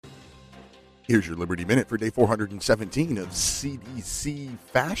Here's your Liberty Minute for day 417 of CDC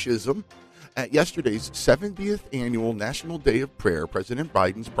fascism. At yesterday's 70th annual National Day of Prayer, President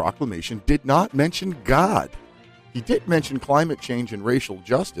Biden's proclamation did not mention God. He did mention climate change and racial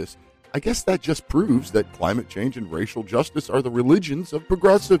justice. I guess that just proves that climate change and racial justice are the religions of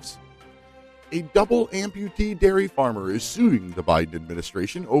progressives. A double amputee dairy farmer is suing the Biden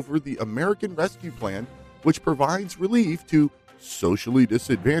administration over the American Rescue Plan, which provides relief to socially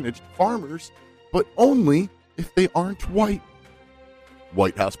disadvantaged farmers, but only if they aren't white.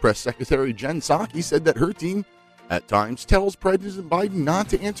 White House Press Secretary Jen Psaki said that her team at times tells President Biden not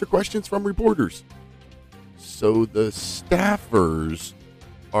to answer questions from reporters. So the staffers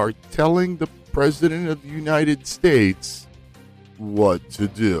are telling the President of the United States what to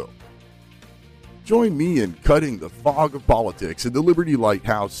do. Join me in cutting the fog of politics in the Liberty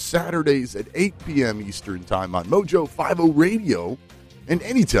Lighthouse Saturdays at 8 p.m. Eastern Time on Mojo 50 Radio and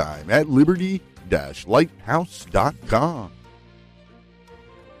anytime at liberty-lighthouse.com.